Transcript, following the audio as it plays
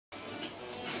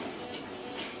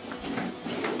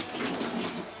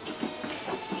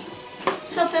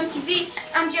Sup MTV,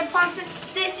 I'm Jim Ponson.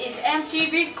 This is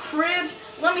MTV Cribs.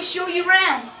 Let me show you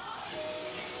around.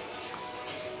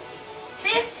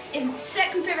 This is my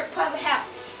second favorite part of the house.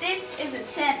 This is a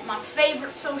tent, my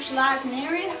favorite socializing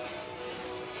area.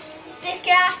 This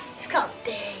guy is called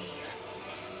Dave.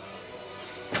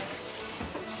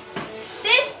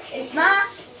 This is my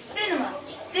cinema.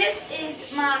 This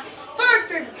is my third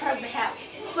favorite part of the house.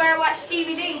 It's where I watch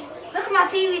DVDs. Look at my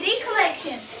DVD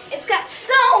collection. It's got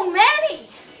so many.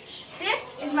 This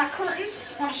is my curtains.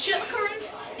 When I shut the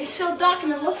curtains, it's so dark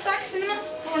and it looks like cinema.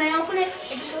 But when I open it,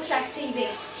 it just looks like TV.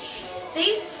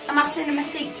 These are my cinema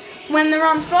seats. When they're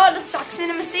on the floor, it looks like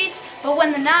cinema seats. But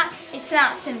when they're not, it's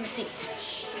not cinema seats.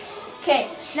 Okay,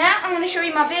 now I'm going to show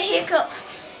you my vehicles.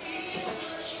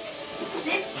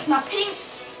 This is my pink,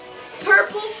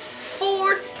 purple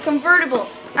Ford convertible.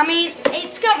 I mean,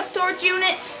 it's got my storage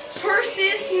unit,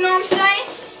 purses, you know what I'm saying?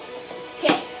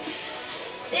 Okay,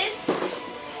 this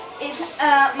is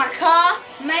my car,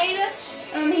 Maida.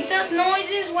 He does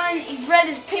noises when he's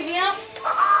ready to pick me up,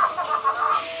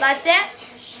 like that.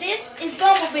 This is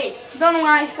Bumblebee. Don't know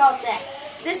why he's called that.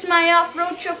 This is my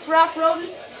off-road truck for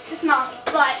off-roading. This is my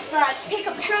like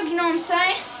pickup truck, you know what I'm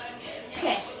saying?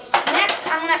 Okay, next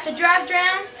I'm gonna have to drive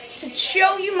down to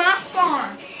show you my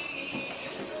farm.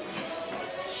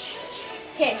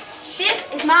 Okay, this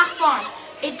is my farm.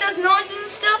 It does noises and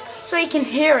stuff, so you can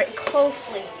hear it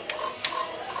closely.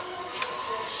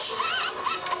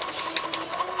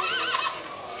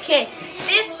 Okay,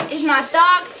 this is my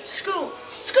dog, Scoot.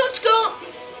 Scoot, Scoot!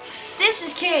 This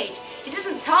is Cage. He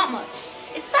doesn't talk much.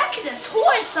 It's like he's a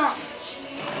toy or something.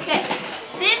 Okay,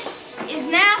 this is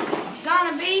now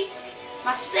gonna be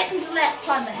my second to last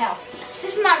part of the house.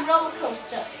 This is my roller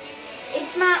coaster.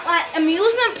 It's my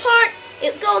amusement park.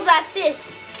 It goes like this.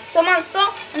 So I'm on the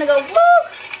phone and I go woo,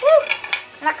 woo,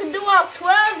 and I can do all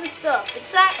twirls and stuff.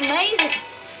 It's like amazing.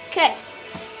 Okay,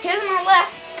 here's my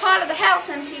last part of the house,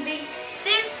 MTV.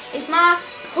 This is my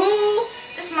pool.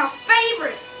 This is my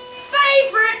favorite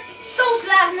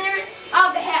socializing area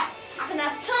of the house. I can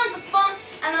have tons of fun,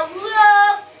 and I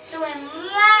love doing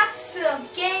lots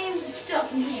of games and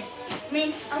stuff in here. I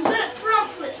mean, I'm good at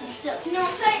front flips and stuff, you know what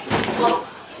I'm saying? Whoa.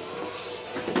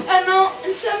 I know,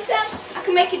 and sometimes I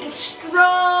can make it do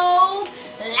strobe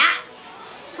lights.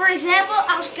 For example,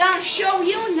 I was gonna show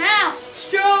you now.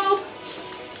 Strobe.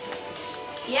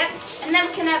 Yep, and then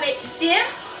we can have it dim,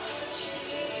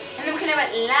 and then we can have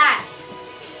it lights.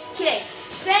 Okay,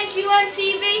 thank you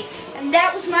MTV, and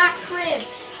that was my crib.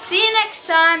 See you next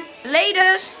time.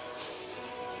 Laters.